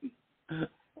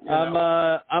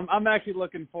 I'm actually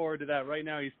looking forward to that. Right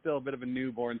now, he's still a bit of a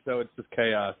newborn, so it's just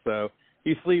chaos. So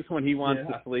he sleeps when he wants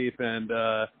to sleep, and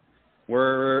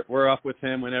we're up with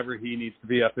him whenever he needs to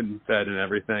be up in bed and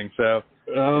everything. So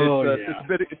it's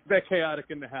a bit chaotic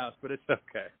in the house, but it's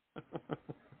okay.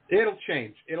 It'll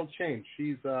change.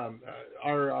 She's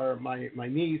my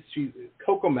niece. She's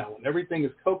Coco Melon. Everything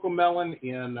is Coco Melon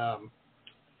and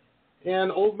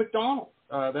Old MacDonald.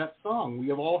 That song we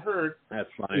have all heard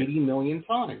 80 million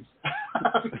times.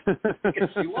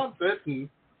 She loves it, and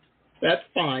that's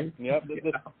fine. Yep.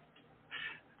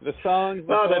 The songs,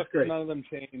 the books, none of them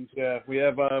change. Yeah, we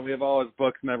have all his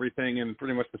books and everything, and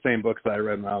pretty much the same books that I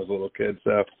read when I was a little kid.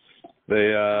 So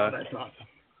they. That's awesome.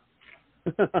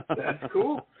 That's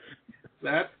cool.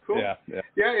 That's cool. Yeah.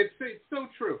 It's so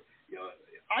true.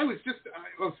 I was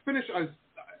finished.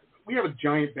 We have a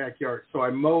giant backyard, so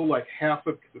I mow like half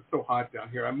of, because it's so hot down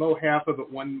here. I mow half of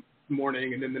it one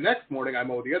morning, and then the next morning I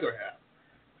mow the other half,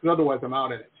 because otherwise I'm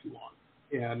out in it too long,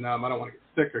 and I don't want to get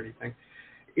sick or anything.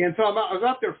 And so I was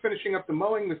out there finishing up the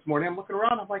mowing this morning. I'm looking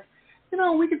around. I'm like,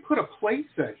 we could put a play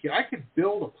set here. I could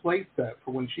build a play set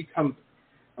for when she comes.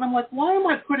 And I'm like, why am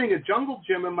I putting a jungle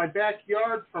gym in my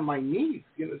backyard for my niece?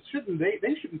 Shouldn't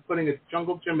they should be putting a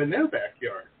jungle gym in their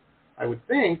backyard, I would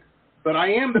think. But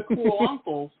I am the cool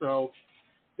uncle, so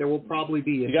there will probably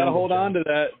be a You got to hold on to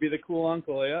that. Be the cool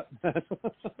uncle, yeah.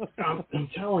 I'm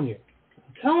telling you.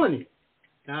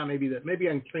 Maybe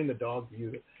I can train the dog to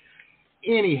use it.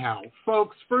 Anyhow,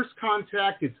 folks, First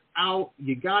Contact is out.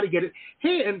 You got to get it.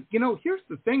 Hey, and here's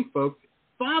the thing, folks.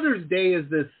 Father's Day is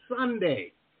this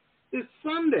Sunday.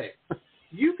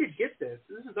 You could get this.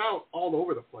 This is out all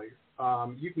over the place.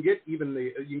 You can get the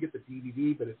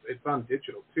DVD, but it's on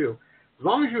digital too. As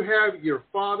long as you have your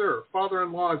father or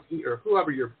father-in-law or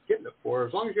whoever you're getting it for,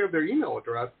 as long as you have their email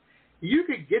address, you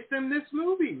could get them this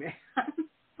movie, man,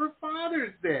 for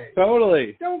Father's Day.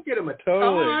 Totally. Don't get them a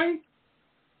tie.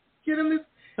 Get them this.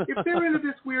 If they're into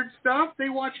this weird stuff, they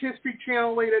watch History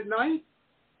Channel late at night.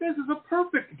 This is a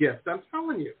perfect gift. I'm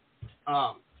telling you.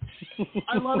 I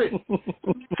love it.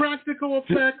 Practical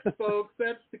effects, folks.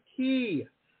 That's the key.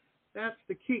 Now,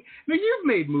 you've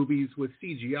made movies with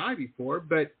CGI before,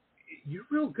 but you're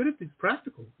real good at these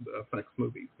practical effects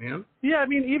movies, man. Yeah, I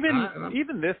mean,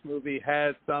 even this movie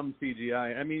has some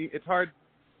CGI. I mean, it's hard.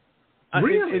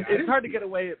 Really? It's hard to get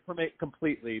away from it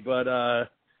completely, but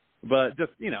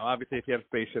just obviously, if you have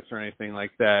spaceships or anything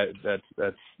like that,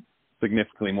 that's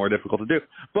significantly more difficult to do.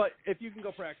 But if you can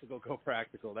go practical, go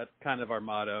practical. That's kind of our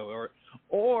motto.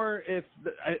 Or if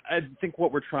I think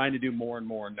what we're trying to do more and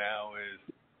more now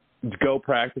is go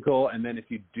practical, and then if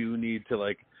you do need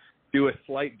to do a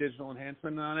slight digital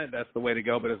enhancement on it, that's the way to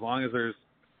go. But as long as there's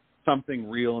something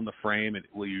real in the frame, it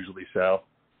will usually sell.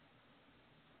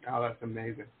 Oh, that's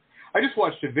amazing. I just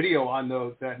watched a video on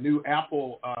that new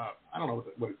Apple, I don't know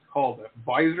what it's called, that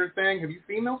visor thing. Have you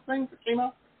seen those things that came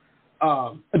out?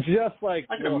 Just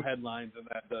little headlines and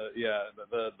that, the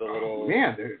little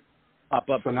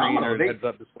pop-up screen or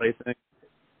heads-up display thing.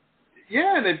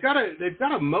 Yeah, and they've got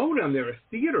a mode on there, a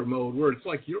theater mode, where it's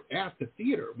like you're at the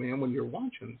theater, man, when you're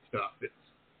watching stuff. It's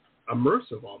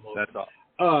immersive almost. That's all.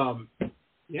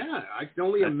 Yeah, I can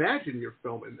only imagine you're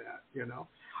filming that,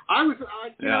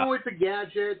 it's a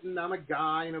gadget, and I'm a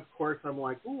guy, and of course I'm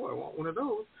like, oh, I want one of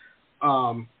those.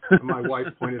 And my wife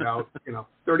pointed out,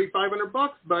 $3,500,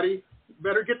 buddy.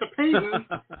 Better get the painting.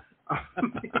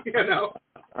 You know,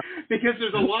 because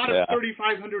there's a lot of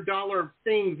 $3,500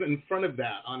 things in front of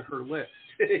that on her list.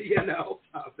 You know,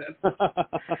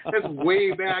 that's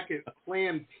way back at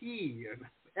Plan P and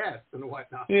S and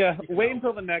whatnot. Yeah, wait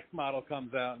until the next model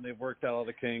comes out and they've worked out all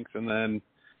the kinks, and then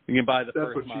you can buy the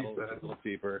first model, which is a little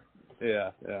cheaper.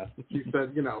 Yeah. She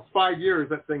said, 5 years,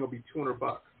 that thing will be $200.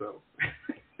 So.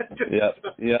 Yep.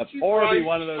 Or right. be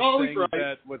one of those things right.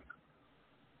 that would.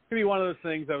 Could be one of those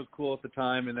things that was cool at the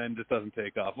time and then just doesn't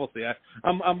take off. We'll see.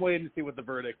 I'm waiting to see what the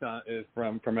verdict is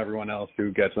from everyone else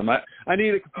who gets them. I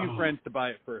need a few friends to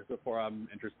buy it first before I'm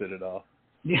interested at all.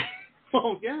 Yeah.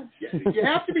 Oh yeah. You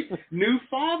have to be new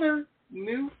father.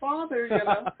 You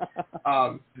know.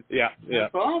 Yeah.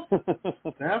 That's awesome.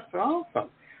 That's awesome.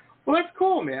 Well, that's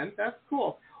cool, man. That's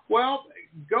cool. Well,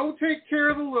 go take care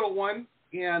of the little one,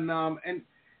 and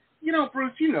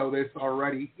Bruce, you know this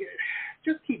already.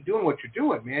 Just keep doing what you're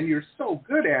doing, man. You're so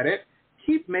good at it.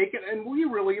 Keep making, and we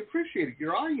really appreciate it,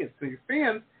 your audience and your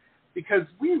fans, because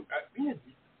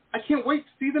I can't wait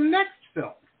to see the next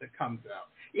film that comes out.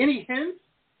 Any hints?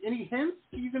 You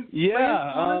can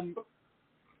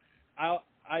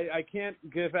I can't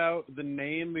give out the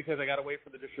name because I got to wait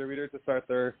for the distributor to start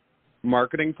their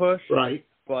marketing push. Right.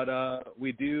 But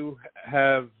we do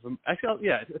have actually,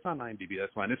 it's on IMDb.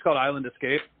 That's fine. It's called Island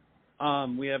Escape.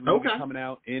 We have a movie coming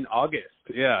out in August.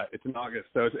 Yeah, it's in August.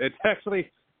 So it's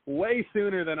actually way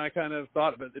sooner than I kind of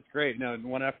thought, but it's great.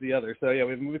 One after the other. So, yeah,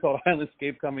 we have a movie called Island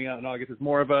Escape coming out in August. It's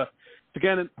more of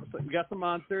again, we got some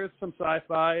monsters, some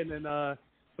sci-fi, and then, but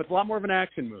it's a lot more of an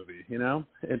action movie, you know?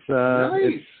 It's,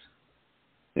 nice.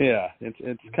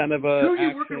 It's kind of a. Who are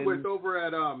you working with over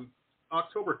at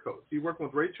October Coast? Are you working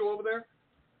with Rachel over there?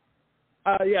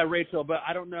 Yeah, Rachel, but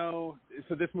I don't know.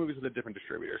 So this movie's with a different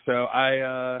distributor. So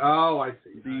I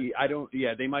see.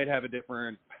 They might have a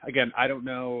different. Again, I don't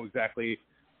know exactly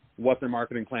what their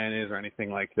marketing plan is or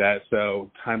anything like that. So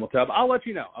time will tell. But I'll let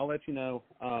you know.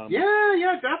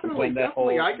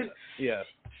 Definitely. I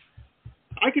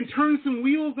can turn some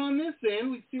wheels on this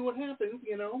end. We see what happens.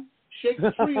 Shake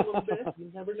the tree a little bit.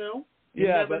 You never know. You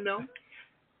never know.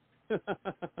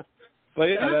 But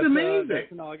yeah, that's amazing.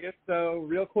 That's in August, so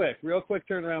real quick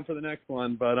turnaround for the next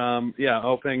one. But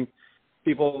hoping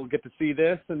people get to see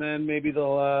this, and then maybe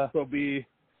they'll be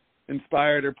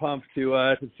inspired or pumped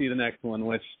to see the next one.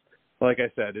 Which, like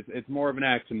I said, it's more of an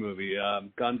action movie,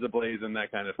 guns a-blazing, that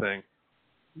kind of thing.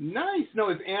 Nice.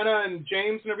 No, is Anna and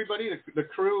James and everybody the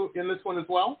crew in this one as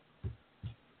well?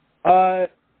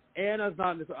 Anna's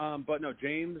not in this, but no,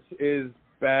 James is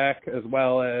back, as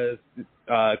well as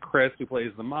Chris, who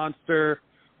plays the monster,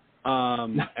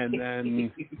 and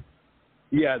then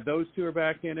those two are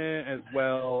back in it, as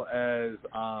well as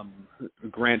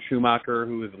Grant Schumacher,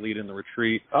 who is the lead in The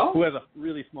Retreat, who has a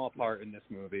really small part in this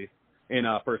movie. In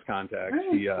First Contact,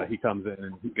 he comes in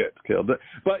and gets killed.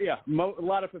 But yeah, a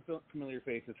lot of familiar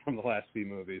faces from the last few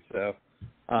movies. So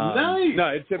nice. No,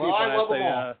 it should be fun. I love them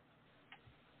all.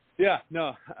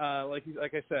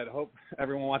 Like I said, hope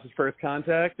everyone watches First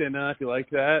Contact, and if you like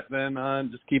that, then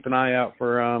just keep an eye out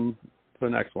for the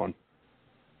next one.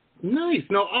 Nice.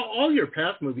 No, all your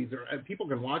past movies people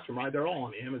can watch them, right? They're all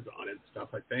on Amazon and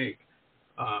stuff, I think.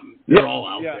 They're all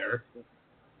out there.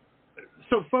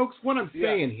 So, folks, what I'm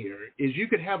saying here is you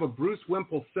could have a Bruce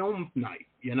Wemple film night.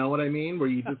 You know what I mean? Where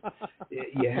you just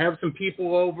you have some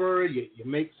people over, you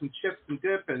make some chips and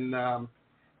dip, and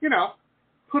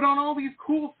put on all these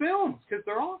cool films because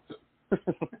they're awesome.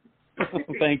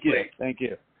 Thank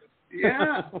you.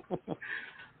 Yeah.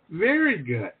 Very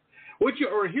good.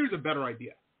 Here's a better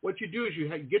idea. What you do is you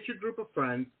get your group of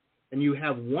friends and you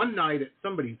have one night at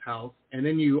somebody's house, and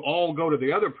then you all go to the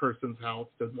other person's house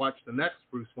to watch the next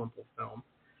Bruce Wemple film,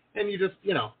 and you just,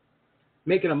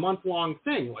 make it a month-long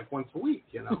thing, like once a week,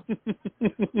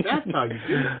 That's how you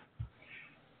do it.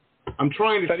 I'm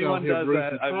trying to if anyone here, does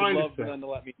Bruce. that, I would love for them to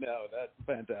let me know. That's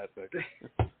fantastic.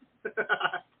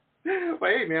 Well,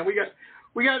 hey, man, we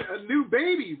got a new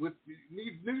baby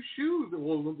needs new shoes.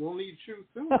 We'll need shoes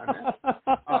soon, man.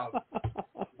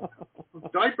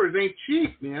 Diapers ain't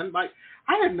cheap, man. I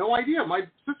had no idea. My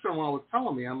sister-in-law was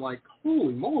telling me. I'm like,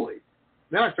 holy moly.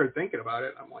 Then I started thinking about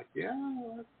it. I'm like, yeah,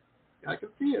 I can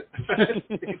see it.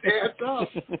 It adds up.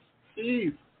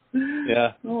 Jeez.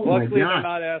 Yeah. Oh, luckily, they're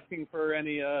not asking for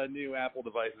any new Apple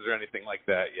devices or anything like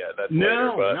that yet. That's no,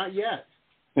 later, but... not yet.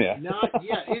 Yeah. Not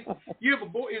yet. You have a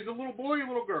boy. Is it a little boy or a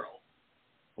little girl?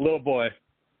 Little boy.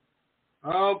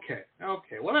 Okay.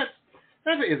 Well,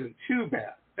 that isn't too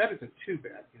bad.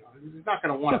 He's not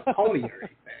going to want a pony or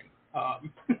anything.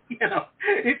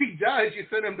 If he does, you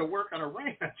send him to work on a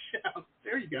ranch.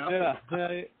 There you go. Yeah.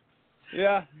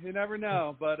 Yeah, you never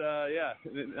know. But, yeah,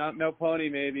 no pony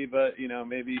maybe, but,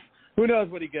 maybe who knows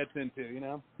what he gets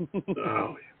into,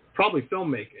 Oh, probably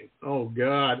filmmaking. Oh,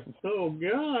 God. He'll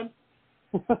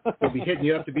be hitting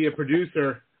you up to be a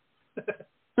producer.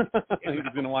 He's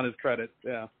going to want his credit,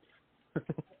 yeah.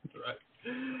 Right.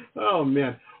 Oh,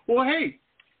 man. Well, hey,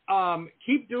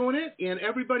 keep doing it, and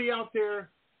everybody out there,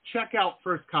 check out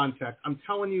First Contact. I'm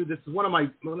telling you, this is one of my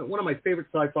favorite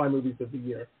sci-fi movies of the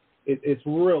year. It's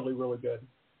really, really good.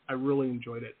 I really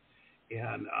enjoyed it,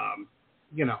 and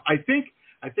I think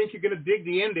you're going to dig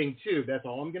the ending too. That's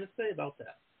all I'm going to say about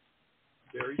that.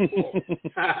 Very cool.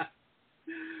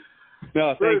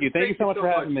 No, thank you. Thank you so much for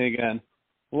having me again.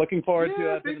 Looking forward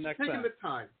to the next time. Taking the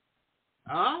time.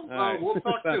 We'll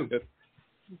talk soon. Good.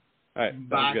 All right.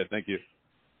 Bye. Sounds good. Thank you.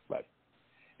 Bye.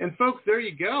 And folks, there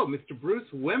you go, Mr. Bruce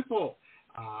Wemple.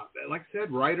 Like I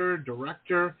said, writer,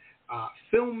 director,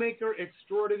 filmmaker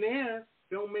extraordinaire.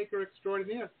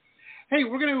 Hey,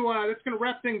 that's gonna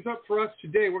wrap things up for us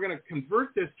today. We're gonna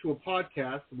convert this to a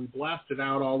podcast. We blast it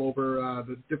out all over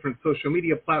the different social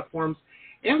media platforms,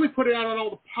 and we put it out on all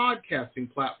the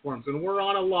podcasting platforms. And we're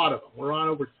on a lot of them. We're on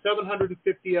over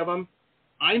 750 of them.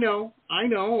 I know.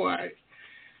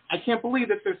 I can't believe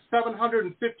that there's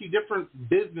 750 different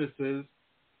businesses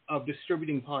of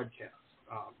distributing podcasts.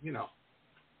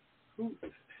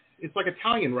 It's like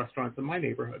Italian restaurants in my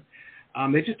neighborhood.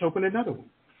 They just opened another one.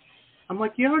 I'm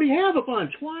like, you already have a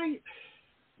bunch. Why?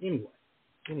 Anyway,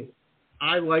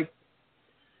 I like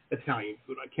Italian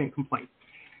food. I can't complain.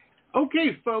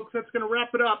 Okay, folks, that's going to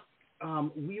wrap it up.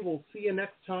 We will see you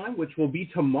next time, which will be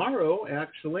tomorrow,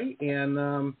 actually.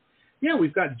 And,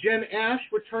 we've got Jen Ash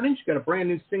returning. She's got a brand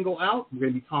new single out. We're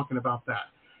going to be talking about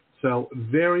that. So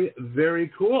very,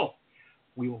 very cool.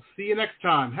 We will see you next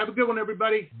time. Have a good one,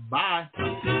 everybody. Bye.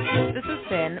 This has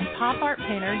been pop art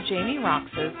painter Jamie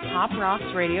Roxx's Pop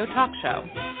Rocks Radio Talk Show.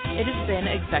 It has been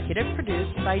executive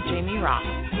produced by Jamie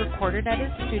Roxx, recorded at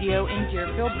his studio in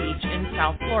Deerfield Beach in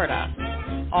South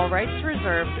Florida. All rights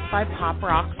reserved by Pop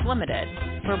Rocks Limited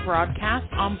for broadcast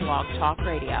on Blog Talk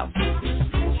Radio.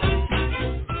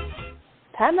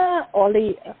 Tana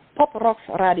Oli, Pop Rocks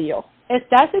Radio.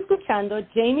 Estás escuchando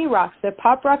Jamie Roxx de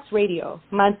Pop Rocks Radio.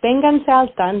 Manténganse al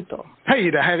tanto.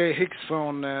 Hej, det här är Hicks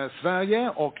från Sverige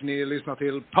och ni lyssnar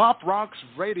till Pop Rocks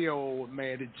Radio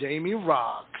med Jamie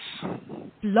Roxx.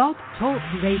 Blog Talk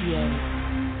Radio.